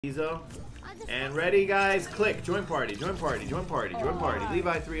Ezo. And ready, guys? Click. Join party. Join party. Join party. Join party.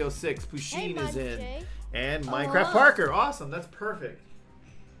 Levi 306. Pusheen is in. And Minecraft Parker. Awesome. That's perfect.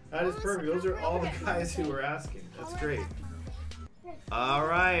 That is perfect. Those are all the guys who were asking. That's great. All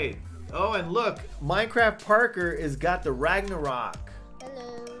right. Oh, and look. Minecraft Parker has got the Ragnarok.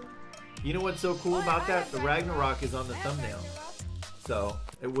 Hello. You know what's so cool about that? The Ragnarok is on the thumbnail. So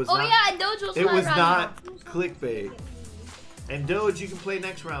it was not clickbait. And Doge, you can play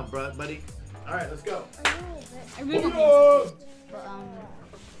next round, buddy. All right, let's go.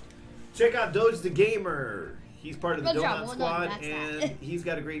 Check out Doge the Gamer. He's part of the Donut Squad, and he's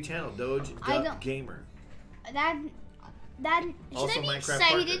got a great channel, Doge the Gamer. Should I be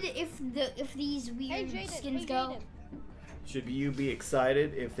excited if these weird skins go? Should you be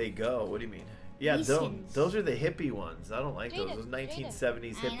excited if they go? What do you mean? Yeah, those are the hippie ones. I don't like those. Those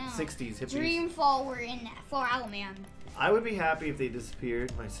 1970s, 60s hippies. Dreamfall were in Far Out, man. I would be happy if they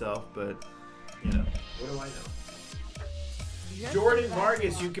disappeared myself, but, you know, what do I know? Jordan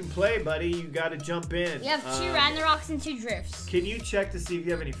Vargas, you can play, buddy. You got to jump in. We have 2 Ragnaroks and 2 Drifts. Can you check to see if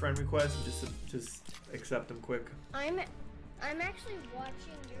you have any friend requests and just accept them quick? I'm actually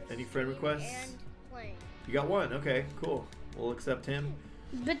watching your Any friend requests? And playing. You got one. Okay, cool. We'll accept him.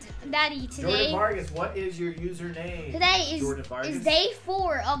 But Daddy, today Jordan Vargas, what is your username? Today is day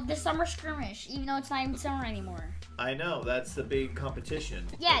 4 of the summer skirmish, even though it's not even summer anymore. I know, that's the big competition.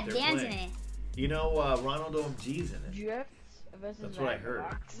 Yeah, Dan's in it. You know, Ronald OMG's in it. That's what I heard.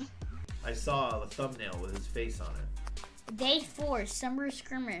 I saw the thumbnail with his face on it. Day 4, summer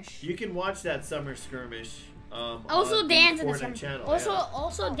skirmish. You can watch that summer skirmish. Also, Dan's in the summer channel.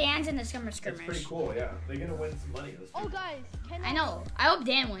 Also, Dan's in the summer skirmish. That's pretty cool. Yeah, they're gonna win some money. Oh, guys, I know. I hope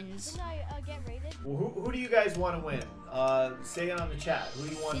Dan wins. Can I get rated? Well, who do you guys want to win? Say it on the chat. Who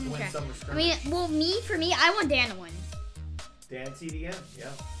do you want to win summer skirmish? For me, I want Dan to win. Dan TDM, yeah.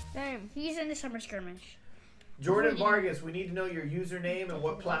 Same. He's in the summer skirmish. Jordan Vargas, we need to know your username and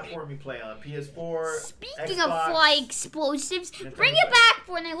what platform you play on. PS4, Speaking Xbox, of fly explosives, bring it back,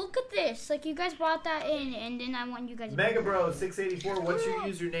 Fortnite. Look at this. Like, you guys brought that in, and then I want you guys. Mega Bro 684. What's your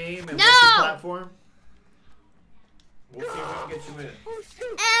username and what's your platform? We'll see if we can get you in.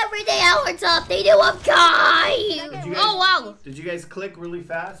 Every day hours up, they do a guy. Oh wow! Did you guys click really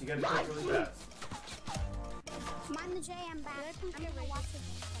fast? You gotta click really fast. Minethej, I'm back. I'm gonna watch the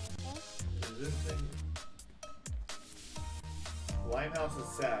game, okay? Is this thing? Limehouse is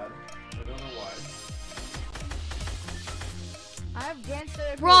sad. I don't know why. I have danced to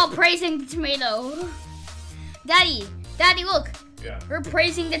We're all praising the tomato. Daddy, look. Yeah. We're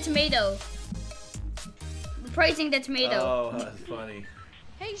praising the tomato. We're praising the tomato. Oh, that's funny.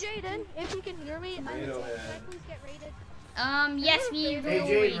 Hey, Jaden, if you can hear me, can I please get rated? Yes, we will. Hey,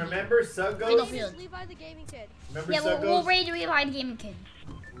 Jaden, remember Suggo's? Levi the Gaming Kid. Remember yeah, Suggo's? we'll raid Levi the Gaming Kid.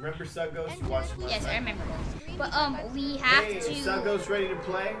 Remember Suggo's? You watched him last Yes, night? I remember. But we have to. Suggo's ready to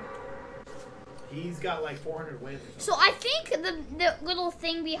play. He's got like 400 wins. So I think the little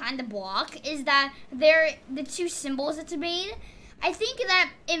thing behind the block is that the 2 symbols it's made. I think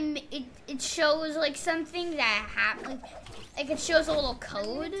that it shows like something that happened. Like it shows a little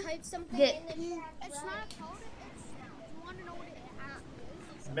code. It's not a code. It's you want to know what it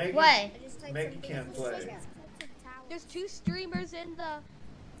is? What? Maggie can't play. There's 2 streamers in the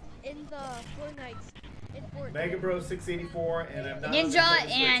Fortnite. Mega Bro 684 and I'm not Ninja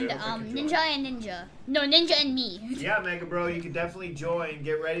and Ninja. No, Ninja and me. Yeah, Mega Bro, you can definitely join.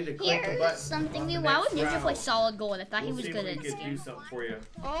 Get ready to click the button. Here's something new. Why would Ninja play solid gold? I thought he was good at this game. Do something for you.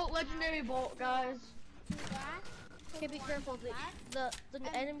 Oh, legendary bolt, guys. Okay, be careful. The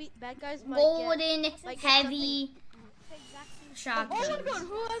enemy bad guys might golden get, heavy shotgun. Oh my god,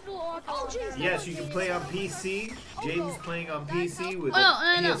 who has the lock? Oh, jeez. Yes, you can play on PC. Jaden's playing on PC with a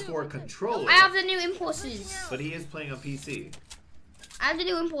PS4 controller. I have the new impulses. But he is playing on PC. I have the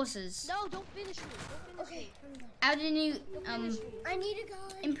new impulses. No, don't finish me. Okay. I have the new I need to go.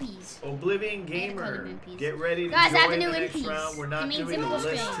 impies. Oblivion Gamer, get ready to Guys, I have join the the new next impies. round. We're not doing a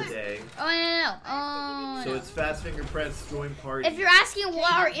list today. Oh no. Oh. So it's fast finger press join party. If you're asking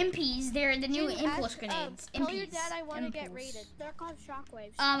what are impies, they're the new impulse grenades. Tell your dad I want to get rated. They're called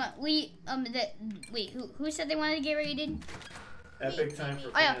shockwaves. Wait, who said they wanted to get rated? Epic time for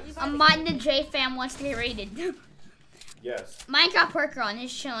Minethej fam wants to get rated. Yes. Minecraft Parker on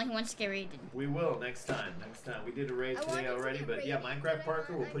his channel, he wants to get rated. We will next time. We did a raid today already, but yeah, Minecraft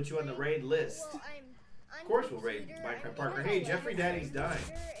Parker will put you on the raid list. Of course we'll raid Minecraft Parker. Hey, Jeffrey Daddy's dying.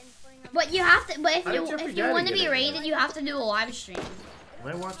 But you have to. But if you want to be rated, you have to do a live stream. Am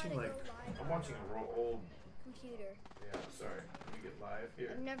I watching like? I'm watching a old computer. Yeah, sorry. Let me get live here.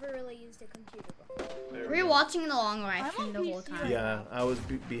 I've never really used a computer before. There Were we you go. watching the long live I'm stream on the whole PC time? right Yeah, I was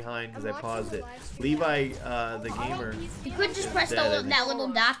behind because I I'm watching paused the it. live stream Levi, the gamer. You could just press Dead. that little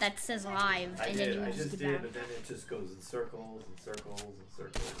dot that says live, I and then did. you I just just get did, back. but then it just goes in circles and circles and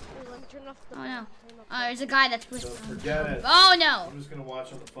circles. Let me turn off the Oh no. turn off the- There's a guy that's So whispering. forget it. Oh no! I'm just gonna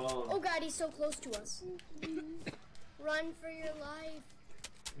watch on the phone. Oh god, he's so close to us. Run for your life.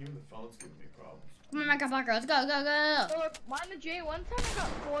 Even the phone's giving me problems. Come on, Minecraft Parker, let's go, go, go! So, Minethej, one time I got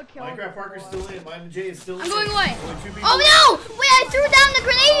 4 kills. Minecraft Parker's still in. Mine and Jay is still in. I'm going away. Only 2 people. Oh no! Wait, I threw down the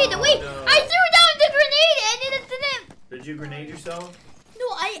grenade! Oh, Wait, no. I threw down the grenade and it didn't. Did you grenade yourself? No,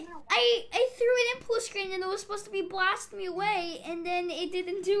 I threw it in pool screen and it was supposed to be blast me away, and then it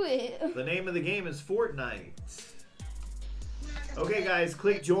didn't do it. The name of the game is Fortnite. Okay, guys,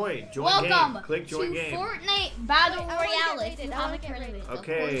 click join. Join Welcome game. Click join to game. Fortnite Battle I wanna get Royale. raided, If you I wanna haven't get heard of raided. it, of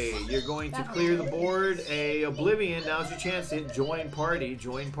Okay, course. you're going to clear the board. A Oblivion. Now's your chance to hit join party.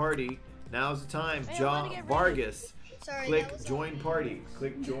 Join party. Now's the time. Hey, I wanna get ready. Vargas. Sorry, Click that was join party.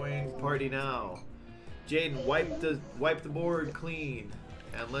 Click join party now. Jaden, wipe the board clean,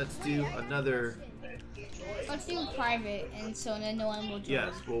 and let's do another. Let's do private, and so then no one will join.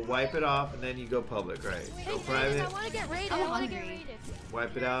 Yes, we'll wipe it off, and then you go public, right? Hey, Go Dennis, private. I want to get raided. I'm I want to get hungry. raided.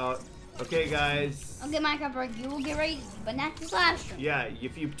 Wipe it out. Okay, guys. Okay, Minecraft Parker, you will get ready, but not this last round. Yeah,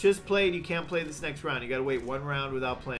 if you just played, you can't play this next round. You gotta wait 1 round without playing.